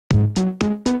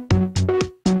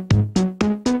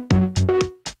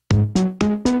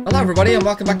everybody, and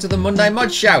welcome back to the Monday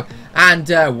Mod Show. And,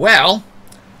 well,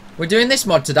 we're doing this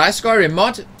mod today, Skyrim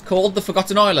Mod, called The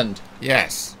Forgotten Island.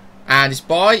 Yes. And it's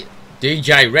by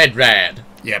DJ Red.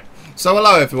 Yep. So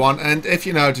hello everyone, and if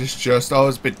you noticed just, I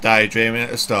was a bit daydreaming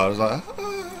at the start. I was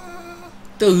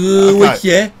like,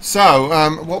 yeah.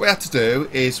 So, what we had to do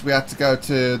is we had to go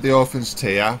to the Orphans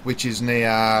Tier, which is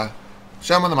near...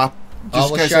 Show them on the map.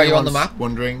 Just we'll show you on the map.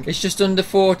 Wondering. It's just under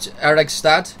Fort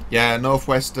Erigstad. Yeah,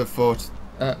 northwest of Fort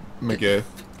Magoo.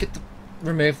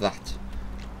 Remove that.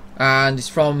 And it's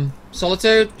from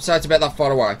Solitude, so it's about that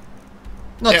far away.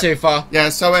 Not too far. Yeah,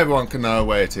 so everyone can know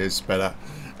where it is better.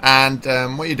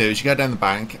 And what you do is you go down the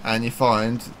bank and you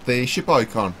find the ship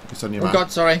icon. It's on your map. Oh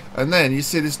God, sorry. And then you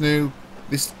see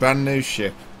this brand new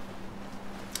ship.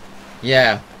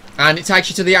 Yeah, and it takes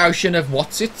you to the ocean of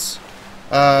What's-Its.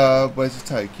 Where does it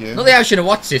take you? Not the ocean of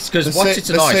What's-Its, because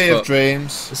What's-Its are nice. The Sea of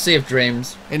Dreams. The Sea of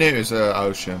Dreams. You knew it was an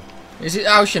ocean. Is it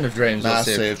Ocean of Dreams? Nah,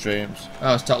 Sea of Dreams.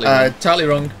 Oh, it's totally wrong. Totally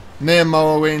wrong. Near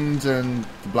Morrowind and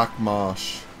the Black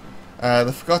Marsh.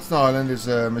 The Forgotten Island is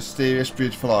a mysterious,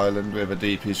 beautiful island with a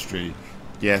deep history.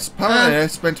 Yes, apparently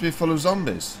it's meant to be full of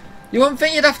zombies. You wouldn't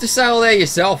think you'd have to sail there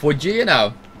yourself, would you, you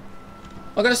know?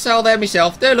 I'm going to sail there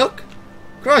myself. There, look.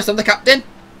 Christ, I'm the captain.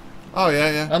 Oh,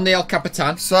 yeah. I'm the El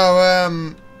Capitan.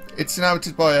 So, it's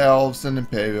inhabited by elves and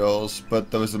Imperials,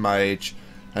 but there was a mage,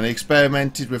 and he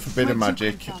experimented with forbidden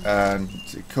magic, and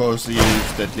it caused a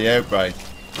huge deadly outbreak,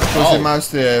 causing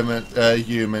most of the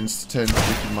humans to turn into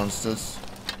wicked monsters.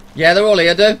 Yeah, they're all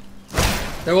here, dude.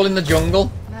 They're all in the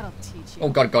jungle. Oh,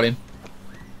 God, got him.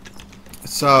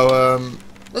 So,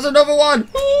 there's another one!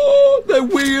 Oh, they're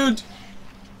weird!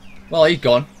 Well, he's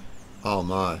gone. Oh,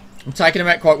 my. I'm taking him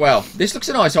out quite well. This looks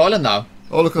a nice island, though.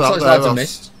 Oh, look at that. Looks like there's loads of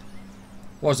mist.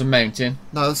 What was a mountain?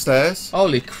 No, the stairs.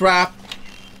 Holy crap.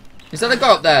 Is that a guy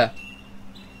up there?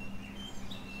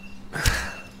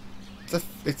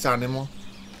 It's animal.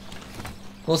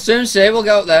 We'll soon see. We'll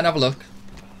go up there and have a look.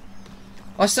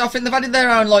 I think they've added their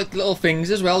own like little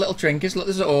things as well, little trinkets. Look,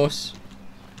 there's a horse.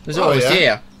 There's a horse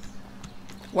here.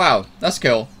 Wow, that's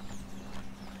cool.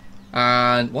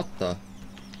 And what the?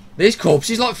 These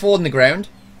corpses like fall in the ground.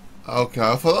 Okay,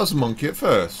 I thought that was a monkey at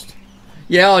first.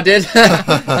 Yeah, I did.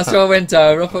 That's what I went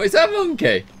over. I thought, is that a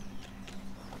monkey?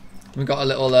 We've got a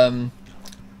little well,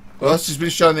 that's just been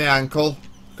showing the ankle.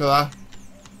 Look at that.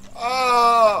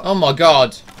 Oh my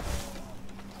God.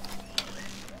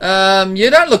 You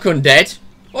don't look undead.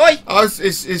 Oi! Oh,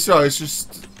 it's right, it's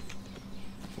just...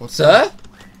 What's Sir? That?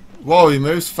 Whoa, he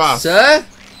moves fast. Sir?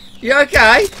 You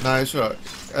okay? No, it's right.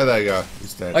 Oh, there you go.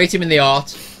 He's dead. I hit him in the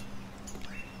heart.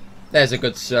 There's a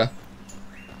good sir.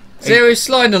 See how he's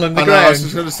sliding along the ground? I was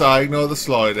just going to say, ignore the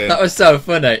sliding. That was so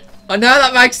funny. I know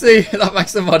that makes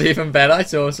the mod even better.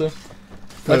 It's awesome.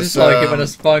 I just like it when I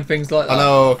find things like that. I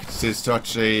know it is to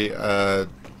actually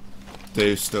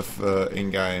do stuff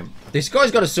in game. This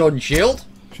guy's got a sword and shield.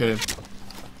 Shoot him.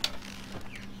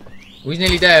 Oh, he's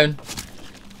nearly down.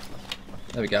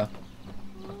 There we go.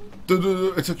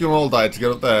 It took him all day to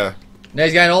get up there. Now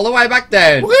he's going all the way back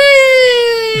down. Whee!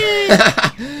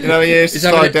 You know, he used to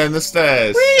slide down the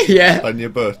stairs. Whee! Yeah. On your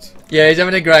butt. Yeah, he's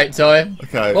having a great time.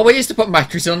 Okay. Well, we used to put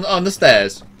mattress on the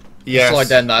stairs. Yes. Slide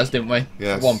down those, didn't we?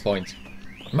 Yes. At one point.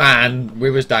 Man,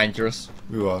 we was dangerous.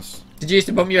 We was. Did you used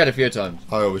to bump your head a few times?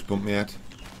 I always bump my head.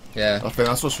 Yeah. I think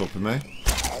that's what's up with me.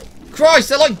 Christ,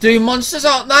 they're like Doom monsters,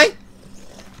 aren't they?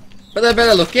 But they're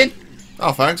better looking.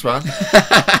 Oh, thanks, man.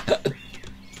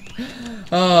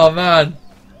 Oh, man.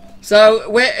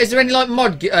 So, is there any like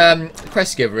mod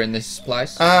quest giver in this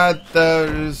place?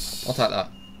 There's... I'll take that.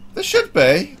 There should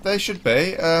be. There should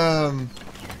be.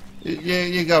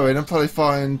 You go in and probably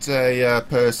find a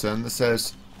person that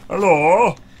says,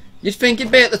 hello. You'd think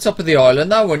it'd be at the top of the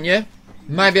island though, wouldn't you?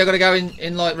 Maybe I gotta go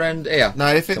in like round here.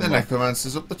 No, you think somewhere. The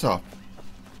Necromancer's up the top?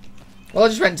 Well, I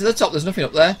just went to the top. There's nothing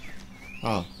up there.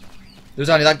 Oh. There was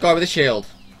only that guy with a shield.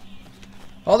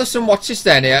 Oh, there's some watches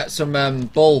down here. Some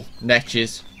bull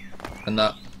netches and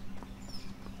that.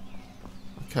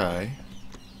 Okay.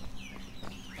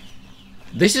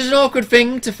 This is an awkward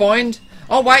thing to find.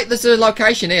 Oh wait, there's a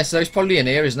location here, so he's probably in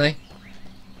here, isn't he?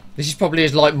 This is probably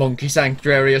his like monkey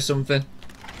sanctuary or something.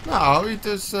 No, he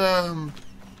does. Oh.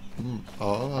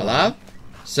 Hello,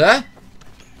 sir.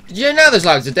 Did you know there's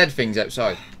loads of dead things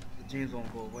outside? The dreams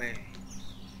won't go away.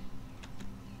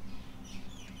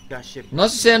 Got shipped.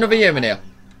 Nice to see another human here.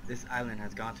 This island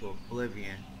has gone to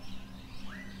oblivion.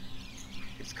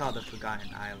 It's called the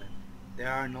Forgotten Island. There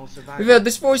are no survivors. We've heard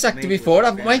this voice actor before,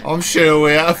 haven't we? I'm sure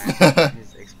we have.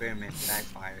 His experiment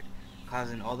backfired,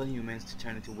 causing all the humans to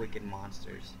turn into wicked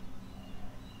monsters.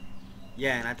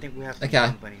 Yeah, and I think we have some Okay.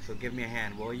 company, so give me a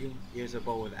hand, will you? Here's a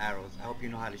bow with arrows. I hope you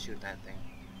know how to shoot that thing.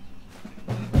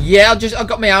 Yeah, I've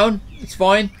got my own. It's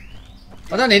fine.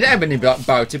 I don't need any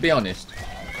bow, to be honest.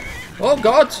 Oh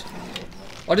God!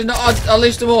 I did not. I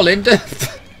list them all in.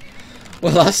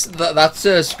 Well,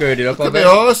 that's screwed it up. Look at the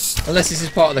horse. Unless this is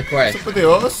part of the quest. Look at the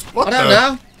horse. What I don't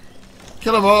know.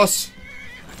 Kill him, horse.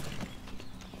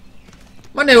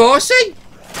 My new horsey.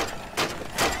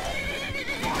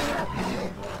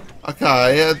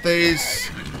 Okay, these.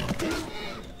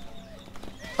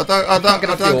 I don't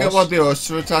get what the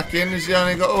horse are attacking. Has he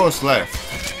only got horse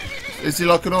left? Is he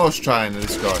like an horse trainer,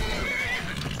 this guy?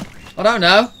 I don't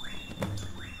know.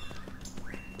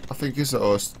 I think he's a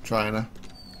horse trainer.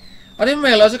 I didn't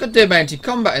realise I could do mounted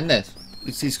combat in this.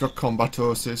 He's got combat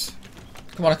horses.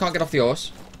 Come on, I can't get off the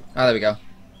horse. Ah, there we go.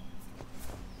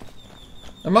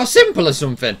 Am I simple or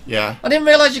something? Yeah. I didn't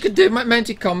realise you could do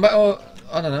mounted combat, or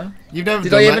I don't know. You've never Did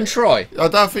done I that? even try? I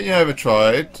don't think you ever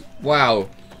tried. Wow.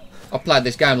 I played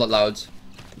this game like loads.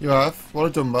 You have?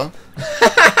 What a dumbo.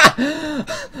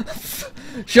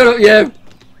 Shut up, you.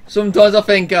 Sometimes I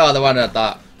think, oh, the one at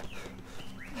that.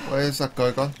 Where's that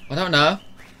guy gone? I don't know.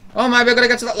 Oh, maybe I've got to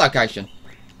go to that location.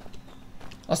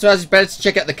 I suppose it's better to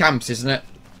check out the camps, isn't it?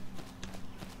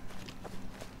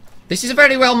 This is a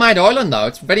very well made island though.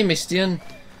 It's very misty and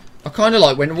I kind of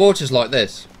like when the water's like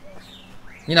this.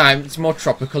 You know, it's more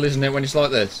tropical, isn't it, when it's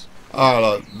like this?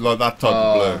 Oh, like that type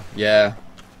of blue. Yeah.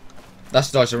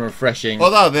 That's nice and refreshing.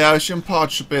 Although the ocean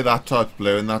part should be that type of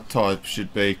blue and that type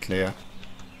should be clear.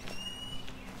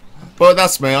 But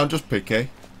that's me, I'm just picky.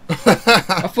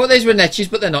 I thought these were netches,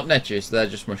 but they're not netches. They're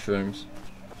just mushrooms.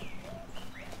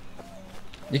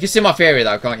 You can see my theory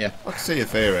though, can't you? I can see your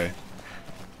theory.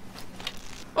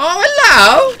 Oh,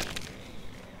 hello!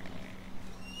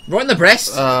 Right in the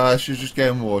breast. She's just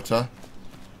getting water.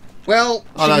 Well, she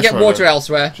Oh, can no, get sorry, water no.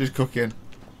 elsewhere. She's cooking.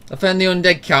 I found the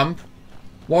undead camp.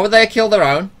 Why would they kill their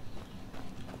own?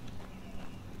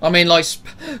 I mean, like,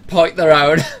 pike their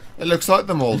own. It looks like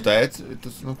them all dead. It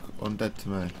doesn't look undead to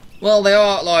me. Well, they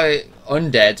are, like,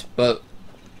 undead, but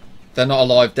they're not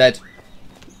alive dead.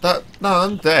 No,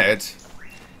 undead.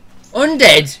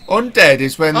 Undead? Undead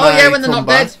is when Oh, they yeah, when they're come not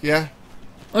back. dead. Yeah.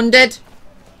 Undead?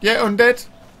 Yeah, undead.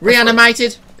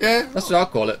 Reanimated? Yeah. That's what I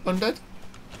call it. Undead.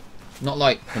 Not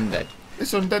like undead.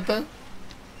 It's undead though.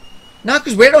 No,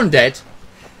 because we're undead.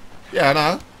 Yeah, I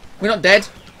know. We're not dead.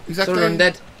 Exactly. So we're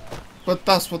undead. But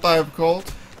that's what they have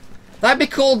called. They'd be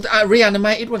called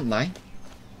reanimated, wouldn't they?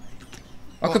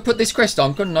 I could put this quest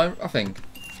on, couldn't I? I think.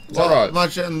 Is that right?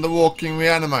 Imagine the walking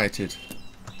reanimated.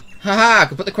 Haha, I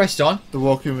could put the quest on. The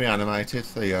walking reanimated.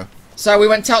 There you go. So we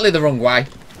went totally the wrong way.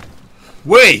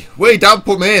 We don't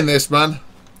put me in this, man.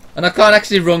 And I can't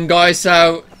actually run, guys,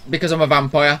 so because I'm a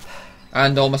vampire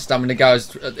and all my stamina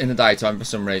goes in the daytime for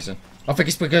some reason. I think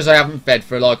it's because I haven't fed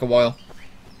for like a while.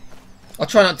 I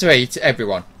try not to eat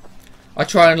everyone. I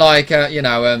try and like, you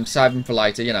know, save them for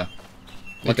later, you know.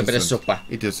 Like a bit of supper.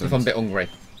 He doesn't. If I'm a bit hungry.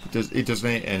 He doesn't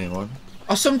eat anyone.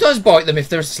 I sometimes bite them if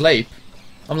they're asleep.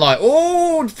 I'm like,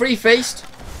 oh, free feast.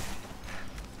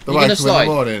 The You're wake gonna up in slide.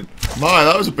 the morning. My,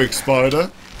 that was a big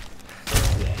spider.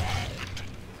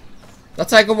 That'll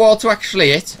take a while to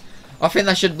actually hit. I think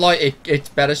they should like it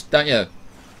better, don't you?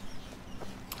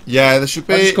 Yeah, there should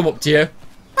be. I'll just come up to you.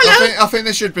 Hello. I think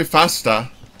they should be faster.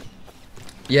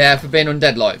 Yeah, for being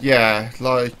undead like. Yeah,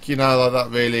 like, you know, like that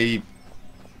really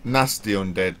nasty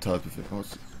undead type of thing.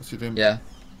 What's he doing? Yeah.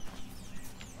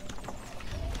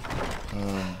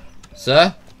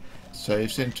 Sir? So you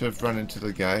seem to have run into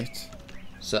the gate.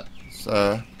 Sir?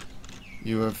 Sir,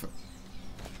 you have.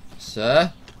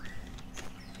 Sir?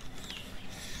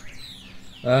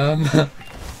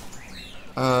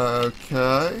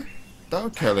 Okay.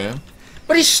 Don't kill him.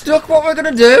 But he's stuck, what we're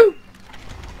gonna do?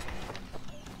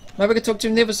 Maybe we could talk to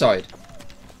him the other side.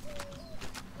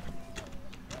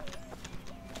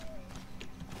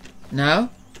 No?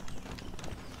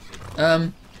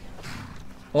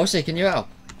 Horsey, can you help?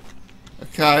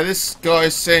 Okay, this guy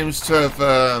seems to have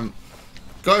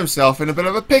got himself in a bit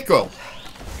of a pickle.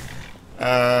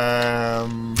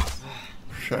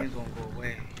 Sure. He's gonna go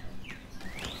away.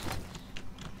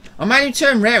 I made him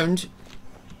turn round.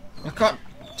 I can't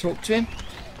talk to him.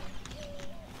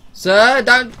 Sir,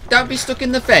 don't be stuck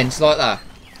in the fence like that.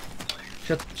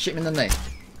 Shit him in the knee.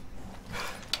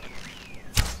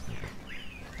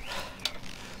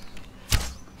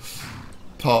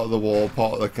 Part of the wall,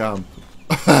 part of the camp.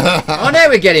 Oh, now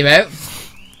we get him out.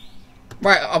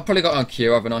 Right, I've probably got on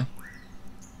cue, haven't I?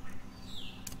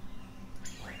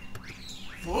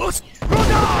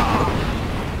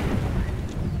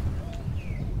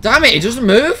 Damn it, he doesn't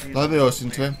move. Let the horse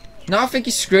into him. No, I think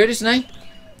he's screwed, isn't he?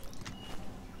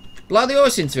 Blow the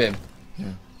horse into him?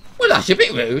 Yeah. Well, that's a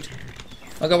bit rude.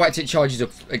 I'll go wait till it charges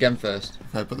up again first.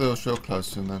 Okay, put the horse real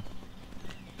close to him then.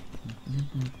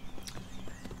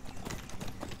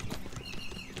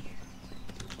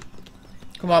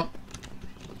 Come on.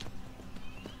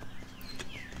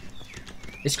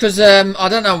 It's because, I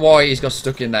don't know why he's got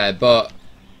stuck in there, but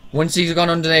once he's gone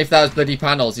underneath those bloody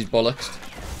panels, he's bollocksed.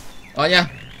 Oh, yeah.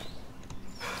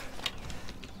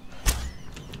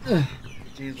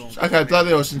 Okay, blow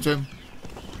the horse into him.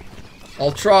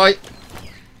 I'll try.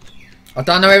 I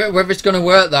don't know whether it's going to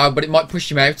work, though, but it might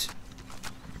push him out.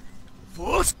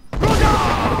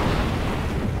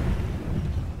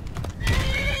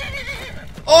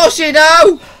 Oh, shit,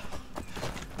 no!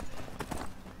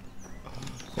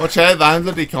 Watch out, they're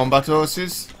bloody combat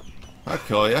horses. I'll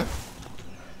kill you.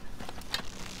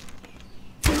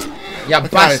 Yeah, Okay,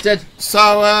 bastard.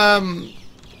 So,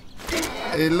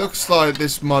 it looks like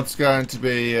this mod's going to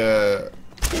be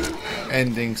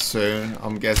ending soon,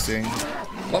 I'm guessing.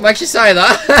 What makes you say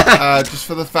that? Just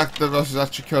for the fact that Ross is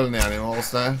actually killing the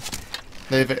animals now.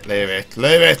 Leave it, leave it,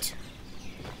 leave it!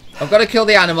 I've got to kill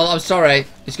the animal. I'm sorry.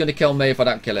 It's going to kill me if I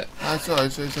don't kill it. That's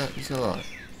alright, it's alright.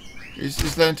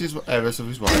 He's learned his errors of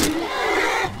his way.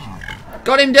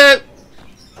 Got him, dude!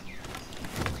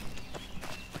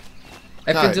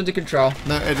 Everything's No. under control.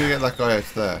 Now, how do you get that guy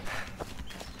out there?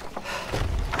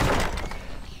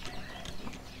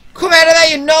 Come out of there,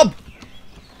 you knob!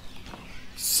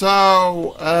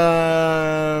 So,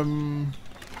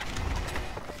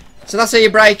 So that's how you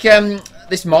break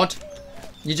this mod.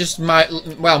 You just make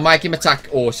him attack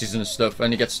horses and stuff,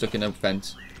 and he gets stuck in a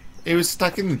fence. he was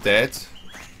attacking the dead.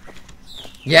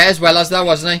 Yeah, as well as that,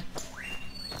 wasn't he?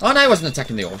 Oh no, he wasn't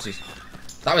attacking the horses.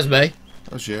 That was me.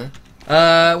 That was you.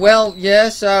 Well, yeah.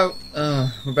 So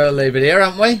we better leave it here,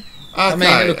 haven't we? Okay, I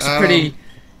mean, it looks pretty.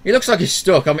 He looks like he's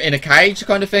stuck. I'm in a cage,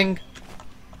 kind of thing.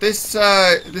 This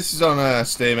is on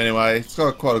Steam anyway. It's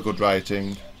got quite a good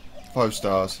rating, 5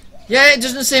 stars. Yeah, it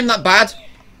doesn't seem that bad.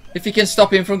 If you can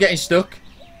stop him from getting stuck.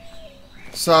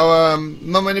 So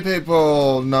not many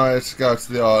people know how to go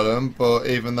to the island, but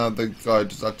even though the guy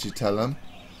does actually tell them,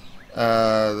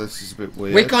 this is a bit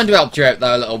weird. We kind of helped you out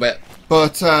though a little bit.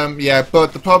 But yeah,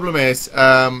 but the problem is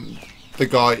the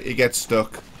guy, he gets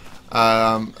stuck,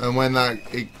 and when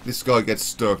this guy gets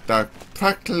stuck, that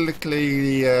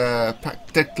practically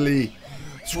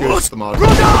screws the mod.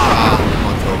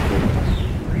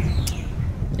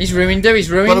 He's ruined him.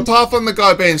 He's ruined. But apart from the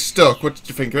guy being stuck, what did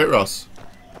you think of it, Ross?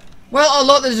 Well, I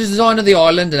like the design of the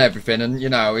island and everything, and you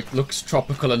know, it looks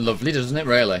tropical and lovely, doesn't it?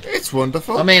 Really. It's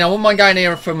wonderful. I mean, I wouldn't mind going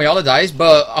here for my holidays,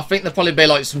 but I think there'll probably be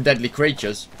like some deadly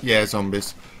creatures. Yeah,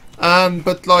 zombies.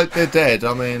 But like they're dead.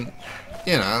 I mean,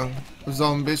 you know,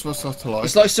 zombies. What's not to like?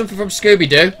 It's like something from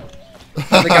Scooby-Doo.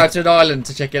 They go to an island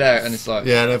to check it out, and it's like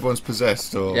Yeah, and everyone's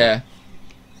possessed. Or yeah.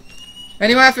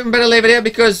 Anyway, I think we better leave it here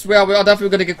because I don't think we're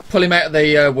going to pull him out of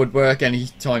the woodwork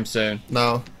anytime soon.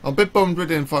 No, I'm a bit bummed we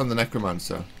didn't find the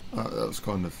Necromancer. That was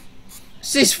kind of.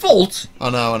 It's his fault. I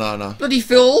know. Bloody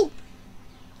fool.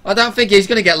 I don't think he's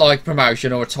going to get like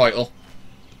promotion or a title.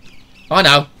 I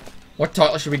know. What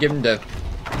title should we give him to?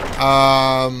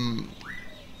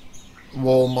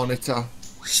 Wall monitor.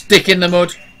 Stick in the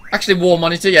mud. Actually, War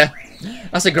Monitor, yeah.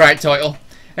 That's a great title.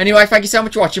 Anyway, thank you so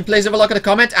much for watching. Please have a like and a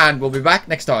comment, and we'll be back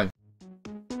next time.